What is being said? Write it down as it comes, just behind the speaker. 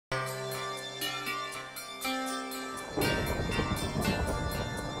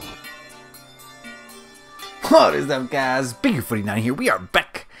What is up, guys? Beancrew49 here. We are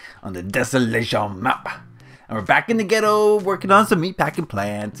back on the Desolation map. And we're back in the ghetto working on some meatpacking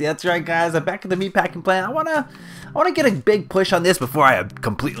plants. Yeah, that's right, guys. I'm back in the meatpacking plant. I wanna get a big push on this before I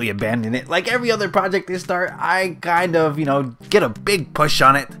completely abandon it. Like every other project I start, I kind of, get a big push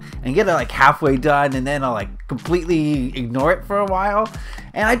on it and get it like halfway done, and then I'll like completely ignore it for a while.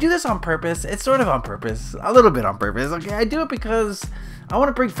 And I do this on purpose. It's sort of on purpose, a little bit on purpose. Okay, I do it because I want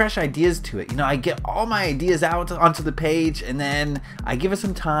to bring fresh ideas to it. I get all my ideas out onto the page, and then I give it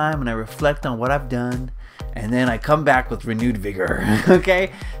some time and I reflect on what I've done, and then I come back with renewed vigor.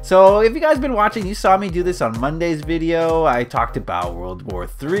 Okay, so if you guys been watching, you saw me do this on Monday's video. I talked about World War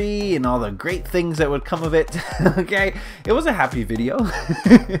III and all the great things that would come of it. Okay, it was a happy video.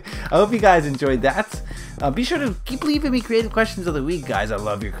 I hope you guys enjoyed that. Be sure to keep leaving me creative questions of the week, guys. I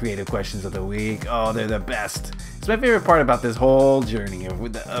love your creative questions of the week. Oh, they're the best. It's my favorite part about this whole journey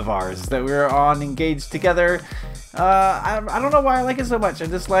of ours, that we're on engaged together. I don't know why I like it so much. I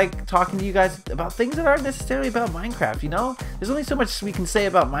just like talking to you guys about things that aren't necessarily about Minecraft, There's only so much we can say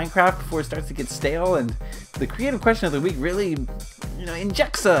about Minecraft before it starts to get stale, and the creative question of the week really,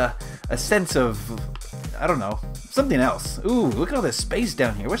 injects a sense of, I don't know, something else. Ooh, look at all this space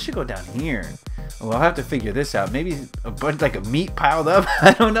down here. What should go down here? Well, I'll have to figure this out. Maybe a bunch like a meat piled up.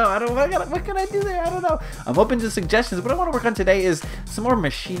 I don't know. What can I do there? I don't know. I'm open to suggestions. What I want to work on today is some more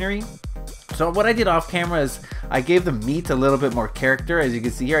machinery. So what I did off camera is I gave the meat a little bit more character. As you can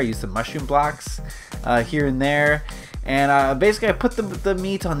see here, I used some mushroom blocks here and there. And basically I put the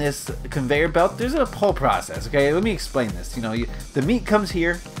meat on this conveyor belt. There's a whole process, okay? Let me explain this. The meat comes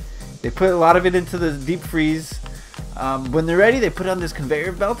here. They put a lot of it into the deep freeze. When they're ready, they put it on this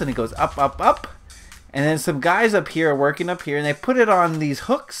conveyor belt and it goes up, up, up. And then some guys up here are working up here, and they put it on these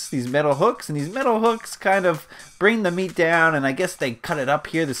hooks, these metal hooks, and these metal hooks kind of bring the meat down, and I guess they cut it up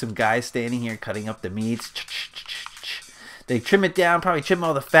here. There's some guys standing here cutting up the meat. They trim it down, probably trim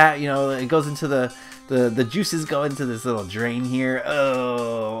all the fat, it goes into the juices go into this little drain here.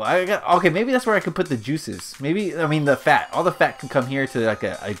 Oh, okay, maybe that's where I could put the juices. The fat. All the fat can come here to like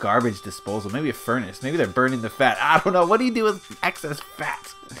a garbage disposal, maybe a furnace. Maybe they're burning the fat. I don't know. What do you do with excess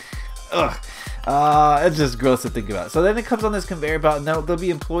fat? Ugh. It's just gross to think about. So then it comes on this conveyor belt, and there'll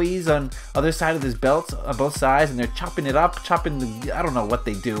be employees on other side of this belt on both sides, and they're chopping it up, I don't know what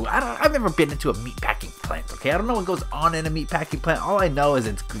they do. I've never been into a meatpacking plant, okay? I don't know what goes on in a meatpacking plant. All I know is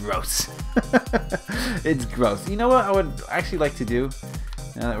it's gross. It's gross. You know what I would actually like to do,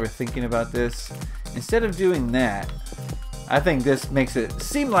 now that we're thinking about this? Instead of doing that, I think this makes it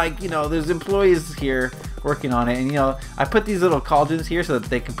seem like, there's employees here working on it, and I put these little cauldrons here so that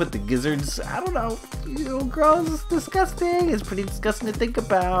they can put the gizzards. I don't know, gross, disgusting. It's pretty disgusting to think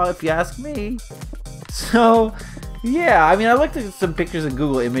about, if you ask me. So yeah, I looked at some pictures of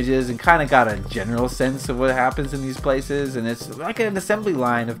Google Images and kind of got a general sense of what happens in these places, and it's like an assembly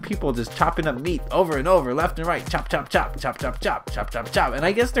line of people just chopping up meat over and over, left and right, chop, chop, chop, chop, chop, chop, chop, chop, chop. And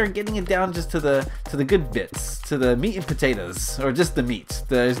I guess they're getting it down just to the good bits, to the meat and potatoes, or just the meat.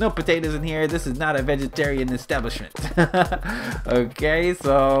 There's no potatoes in here. This is not a vegetarian establishment. Okay,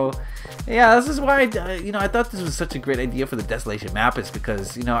 so yeah, this is why I thought this was such a great idea for the Desolation map, is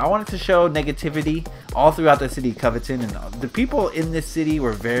because I wanted to show negativity all throughout the city of Coveton, and the people in this city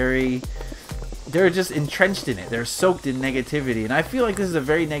were they're just entrenched in it. They're soaked in negativity, and I feel like this is a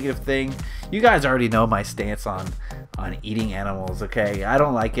very negative thing. You guys already know my stance on eating animals, okay? I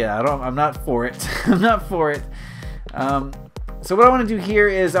don't like it. I'm not for it. I'm not for it. So what I want to do here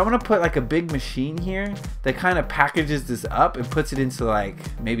is I want to put like a big machine here that kind of packages this up and puts it into like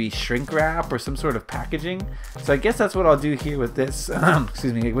maybe shrink wrap or some sort of packaging. So I guess that's what I'll do here with this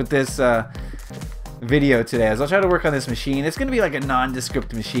excuse me, with this video today, as I'll try to work on this machine. It's gonna be like a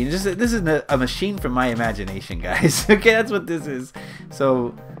nondescript machine. This is a machine from my imagination, guys. Okay, that's what this is.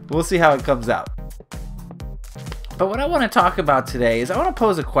 So we'll see how it comes out. But what I want to talk about today is I want to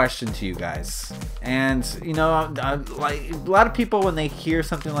pose a question to you guys. And like a lot of people, when they hear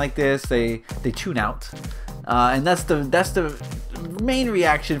something like this, they tune out, and that's the main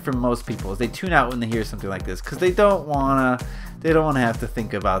reaction from most people, is they tune out when they hear something like this, because they don't want to have to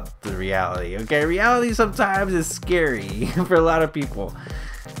think about the reality. Okay, reality sometimes is scary for a lot of people.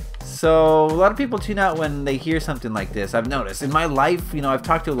 So a lot of people tune out when they hear something like this. I've noticed in my life, I've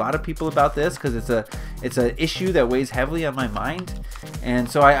talked to a lot of people about this because it's an issue that weighs heavily on my mind, and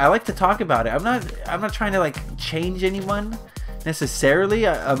so I like to talk about it. I'm not trying to like change anyone necessarily.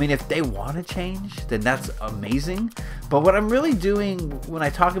 I mean, if they want to change, then that's amazing. But what I'm really doing when I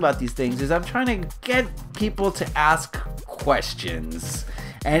talk about these things is I'm trying to get people to ask questions.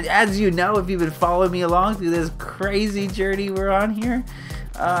 And as you know, if you've been following me along through this crazy journey we're on here,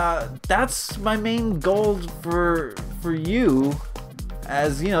 that's my main goal for you.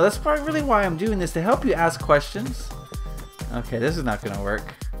 As you know, that's probably really why I'm doing this, to help you ask questions. Okay, this is not gonna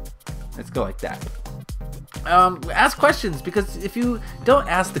work. Let's go like that. Ask questions, because if you don't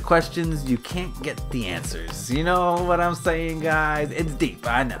ask the questions, you can't get the answers. You know what I'm saying, guys? It's deep,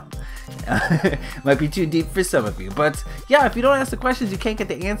 I know. Might be too deep for some of you, but yeah, if you don't ask the questions, you can't get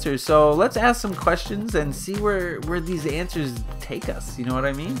the answers. So let's ask some questions and see where these answers take us. You know what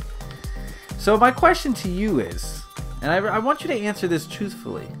I mean? So my question to you is, and I want you to answer this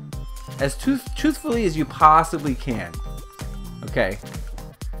truthfully, as truthfully as you possibly can. Okay.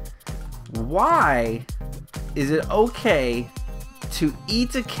 Why is it okay to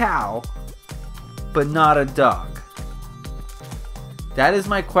eat a cow but not a dog? That is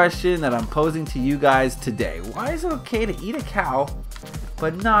my question that I'm posing to you guys today. Why is it okay to eat a cow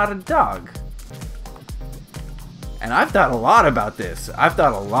but not a dog? And I've thought a lot about this.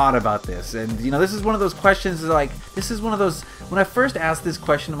 And you know, this is one of those questions, when I first asked this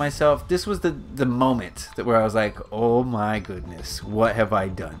question to myself, this was the moment where I was like, oh my goodness, what have I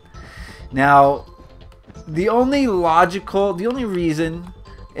done? Now, the only reason,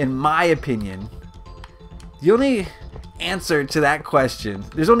 in my opinion, the only answer to that question,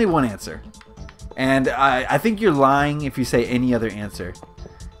 there's only one answer. And I think you're lying if you say any other answer.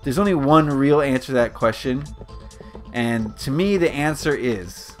 There's only one real answer to that question. And to me, the answer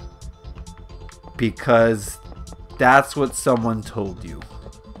is because that's what someone told you.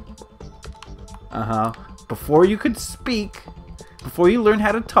 Before you could speak, before you learn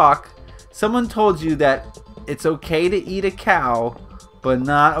how to talk, someone told you that it's okay to eat a cow, but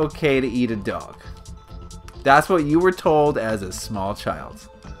not okay to eat a dog. That's what you were told as a small child.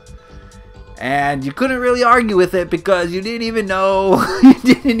 And you couldn't really argue with it because you didn't even know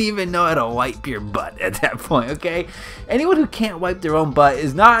how to wipe your butt at that point, okay? Anyone who can't wipe their own butt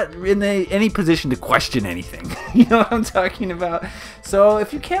is not in any position to question anything. You know what I'm talking about? So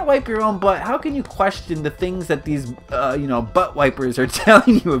if you can't wipe your own butt, how can you question the things that these butt wipers are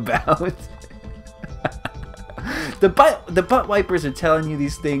telling you about? The butt wipers are telling you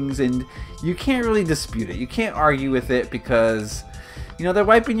these things, and you can't really dispute it. You can't argue with it because, you know, they're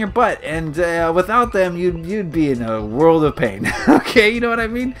wiping your butt, and without them, you'd be in a world of pain. Okay, you know what I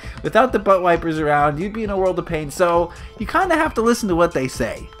mean? Without the butt wipers around, you'd be in a world of pain. So you kind of have to listen to what they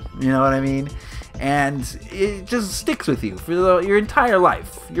say. You know what I mean? And it just sticks with you for your entire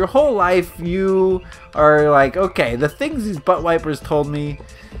life. Your whole life, you are like, okay, the things these butt wipers told me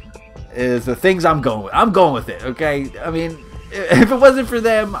is the things I'm going with. I'm going with it. Okay, I mean, if it wasn't for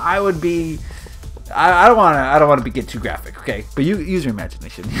them, I would be. I don't want to get too graphic, okay? But you use your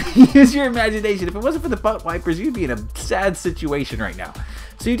imagination. Use your imagination. If it wasn't for the butt wipers, you'd be in a sad situation right now.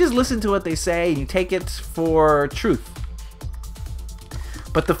 So you just listen to what they say and you take it for truth.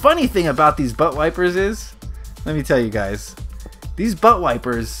 But the funny thing about these butt wipers is, let me tell you guys, these butt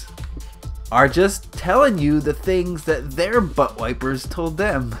wipers are just telling you the things that their butt wipers told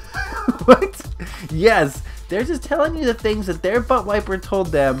them. What? Yes, they're just telling you the things that their butt wiper told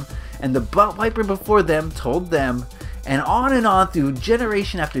them, and the butt wiper before them told them, and on through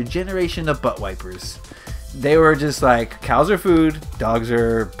generation after generation of butt wipers. They were just like, cows are food, dogs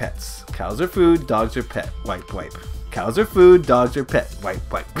are pets. Cows are food, dogs are pet. Wipe, wipe. Cows are food, dogs are pet.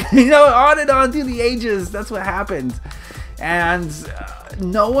 Wipe, wipe. You know, on through the ages. That's what happened. And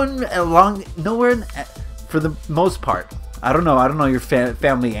nowhere, for the most part, I don't know your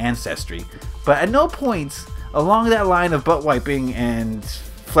family ancestry, but at no point along that line of butt wiping and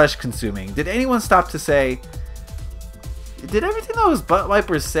flesh consuming did anyone stop to say, did everything those butt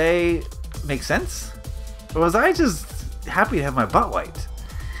wipers say make sense? Or was I just happy to have my butt wiped?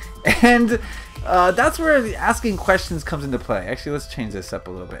 And that's where asking questions comes into play. Actually, let's change this up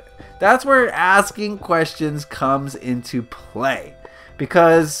a little bit. That's where asking questions comes into play.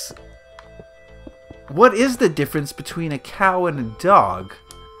 Because what is the difference between a cow and a dog?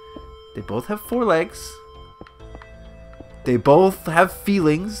 They both have 4 legs. They both have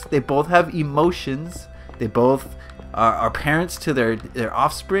feelings. They both have emotions. They both are parents to their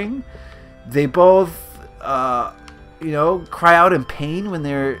offspring. They both, cry out in pain when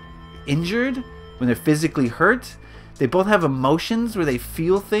they're injured, when they're physically hurt. They both have emotions where they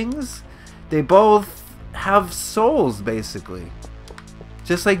feel things. They both have souls, basically.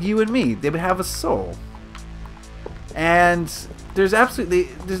 Just like you and me. They would have a soul. And there's absolutely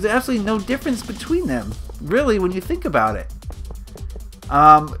no difference between them, really, when you think about it.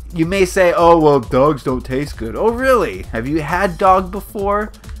 You may say, oh, well, dogs don't taste good. Oh, really? Have you had dog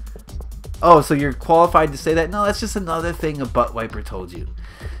before? Oh, so you're qualified to say that? No, that's just another thing a butt wiper told you.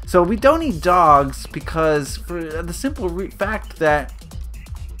 So we don't eat dogs because, for the simple fact that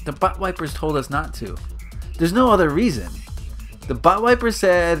The butt wipers told us not to. There's no other reason. The butt wiper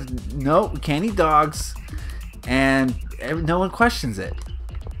said, no, we can't eat dogs, and no one questions it.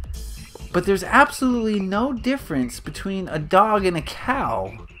 But there's absolutely no difference between a dog and a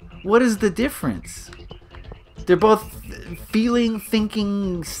cow. What is the difference? They're both feeling,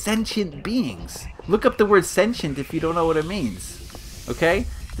 thinking, sentient beings. Look up the word sentient if you don't know what it means. Okay?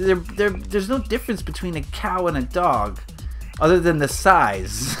 There's no difference between a cow and a dog other than the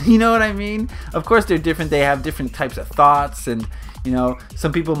size. You know what I mean? Of course they're different. They have different types of thoughts, and you know,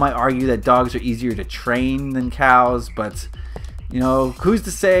 some people might argue that dogs are easier to train than cows, but you know, who's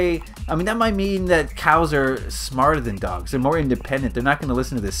to say? I mean, that might mean that cows are smarter than dogs. They're more independent. They're not going to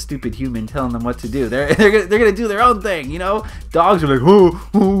listen to this stupid human telling them what to do. They're going to do their own thing, you know? Dogs are like, oh,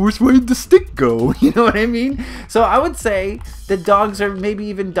 which way did the stick go? You know what I mean? So I would say that dogs are maybe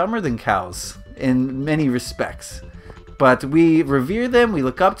even dumber than cows in many respects. But we revere them, we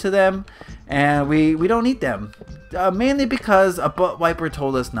look up to them, and we don't eat them. Mainly because a butt wiper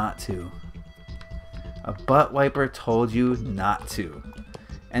told us not to. A butt wiper told you not to.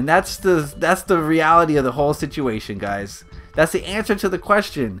 And that's the reality of the whole situation, guys. That's the answer to the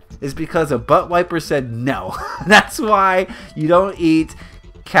question, is because a butt wiper said no. That's why you don't eat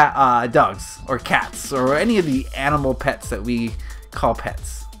dogs or cats or any of the animal pets that we call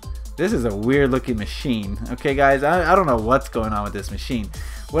pets. This is a weird looking machine. Okay, guys, I don't know what's going on with this machine.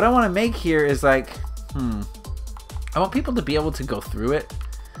 What I want to make here is like, I want people to be able to go through it.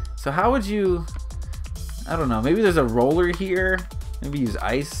 So how would you... I don't know, maybe there's a roller here. Maybe use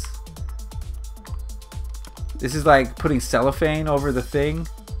ice. This is like putting cellophane over the thing.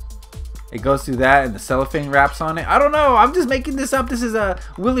 It goes through that and the cellophane wraps on it. I don't know, I'm just making this up. This is a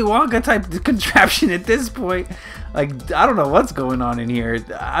Willy Wonka type contraption at this point. Like, I don't know what's going on in here.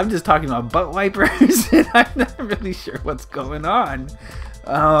 I'm just talking about butt wipers and I'm not really sure what's going on.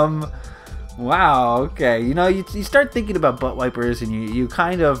 Wow, okay. You know, you start thinking about butt wipers and you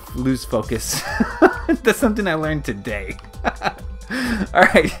kind of lose focus. That's something I learned today.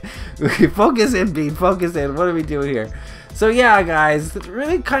 Alright, focus in, Bean, focus in. What do we do here? So yeah, guys,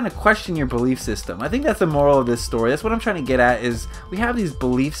 really kind of question your belief system. I think that's the moral of this story. That's what I'm trying to get at, is we have these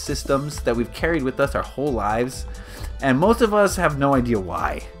belief systems that we've carried with us our whole lives, and most of us have no idea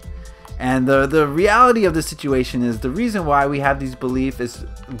why. And the reality of the situation is the reason why we have these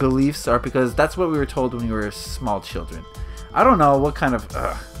beliefs are because that's what we were told when we were small children. I don't know what kind of...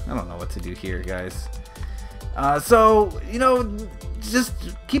 I don't know what to do here, guys. So, you know, just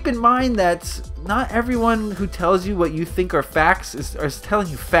keep in mind that not everyone who tells you what you think are facts is telling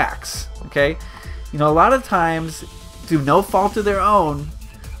you facts, okay? You know, a lot of times, through no fault of their own,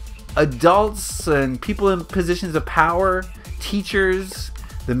 adults and people in positions of power, teachers,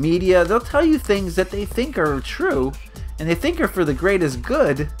 the media, they'll tell you things that they think are true, and they think are for the greatest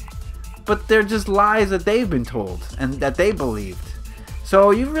good, but they're just lies that they've been told and that they believed.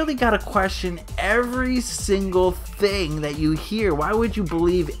 So you really got to question every single thing that you hear. Why would you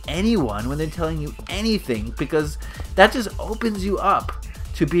believe anyone when they're telling you anything? Because that just opens you up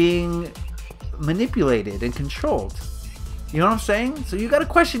to being manipulated and controlled. You know what I'm saying? So you got to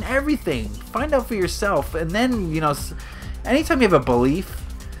question everything. Find out for yourself. And then, you know, anytime you have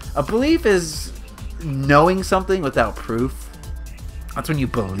a belief is knowing something without proof. That's when you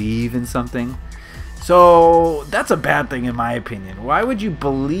believe in something. So that's a bad thing in my opinion. Why would you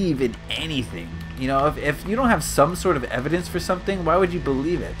believe in anything? You know, if you don't have some sort of evidence for something, why would you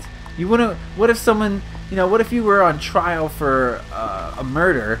believe it? You wouldn't. What if someone, you know, what if you were on trial for a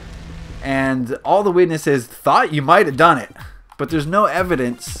murder and all the witnesses thought you might have done it, but there's no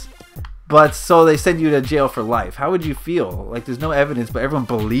evidence, but so they send you to jail for life? How would you feel? Like, there's no evidence, but everyone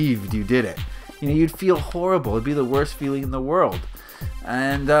believed you did it. You know, you'd feel horrible. It'd be the worst feeling in the world.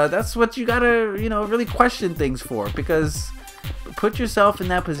 And that's what you gotta, you know, really question things for, because put yourself in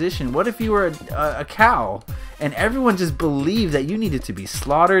that position. What if you were a cow and everyone just believed that you needed to be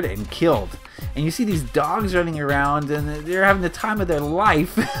slaughtered and killed, and you see these dogs running around and they're having the time of their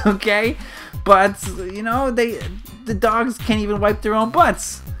life, okay, but you know, the dogs can't even wipe their own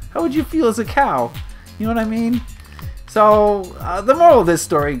butts. How would you feel as a cow? You know what I mean? So, the moral of this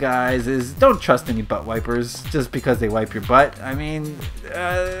story, guys, is don't trust any butt wipers just because they wipe your butt. I mean,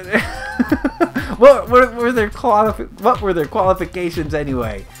 what were their qualifications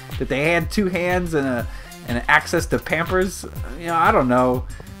anyway? That they had 2 hands and access to Pampers? You know, I don't know.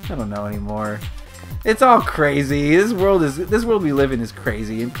 I don't know anymore. It's all crazy. This world we live in is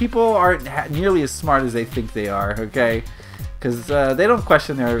crazy, and people aren't nearly as smart as they think they are. Okay, because they don't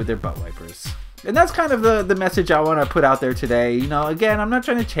question their butt wipers. And that's kind of the message I want to put out there today. You know, again, I'm not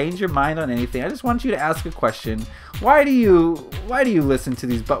trying to change your mind on anything. I just want you to ask a question. Why do you listen to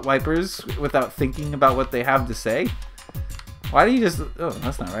these butt wipers without thinking about what they have to say? Why do you just, oh,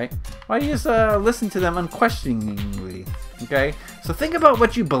 that's not right. Why do you just listen to them unquestioningly? Okay? So think about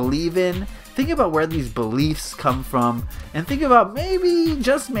what you believe in. Think about where these beliefs come from. And think about maybe,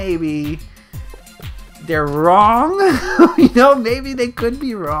 just maybe, they're wrong. You know, maybe they could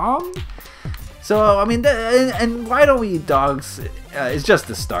be wrong. So, I mean, and why don't we eat dogs is just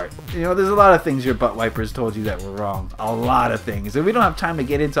the start. You know, there's a lot of things your butt wipers told you that were wrong. A lot of things. And we don't have time to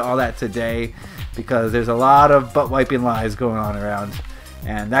get into all that today because there's a lot of butt wiping lies going on around.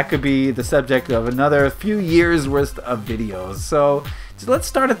 And that could be the subject of another few years worth of videos. So let's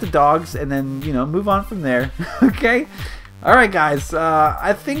start at the dogs and then, you know, move on from there. Okay? Alright guys,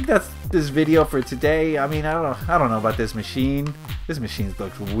 I think that's this video for today. I mean, I don't know about this machine. This machine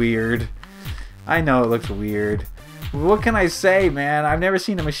looks weird. I know it looks weird. What can I say, man? I've never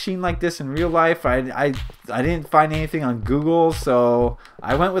seen a machine like this in real life. I didn't find anything on Google, so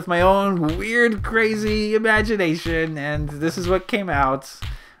I went with my own weird, crazy imagination, and this is what came out.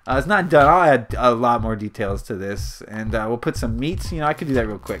 It's not done. I'll add a lot more details to this, and we'll put some meats. You know, I could do that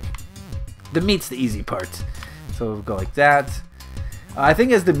real quick. The meat's the easy part. So we'll go like that. I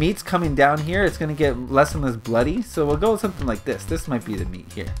think as the meat's coming down here, it's going to get less and less bloody, so we'll go with something like this. This might be the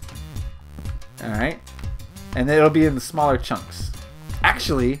meat here. Alright, and then it'll be in the smaller chunks.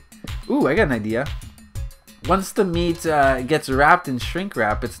 Actually, ooh, I got an idea. Once the meat gets wrapped in shrink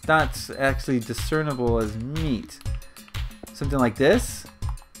wrap, it's not actually discernible as meat. Something like this.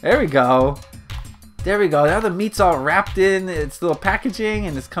 There we go. There we go. Now the meat's all wrapped in its little packaging,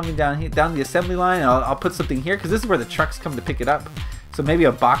 and it's coming down here, down the assembly line. I'll put something here because this is where the trucks come to pick it up. So maybe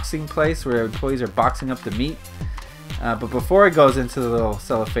a boxing place where employees are boxing up the meat. But before it goes into the little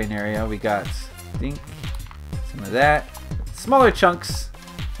cellophane area, we got, I think, some of that. Smaller chunks.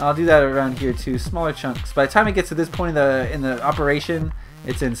 I'll do that around here too. Smaller chunks. By the time it gets to this point in the operation,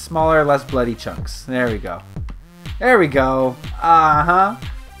 it's in smaller, less bloody chunks. There we go. There we go. Uh-huh.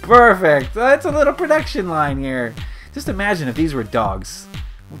 Perfect. That's a little production line here. Just imagine if these were dogs.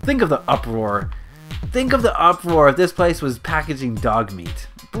 Think of the uproar. Think of the uproar if this place was packaging dog meat.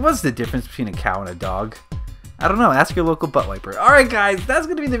 But what's the difference between a cow and a dog? I don't know. Ask your local butt wiper. Alright guys, that's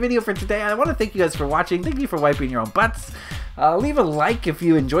going to be the video for today. I want to thank you guys for watching. Thank you for wiping your own butts. Leave a like if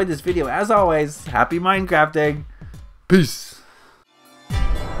you enjoyed this video. As always, happy Minecrafting. Peace.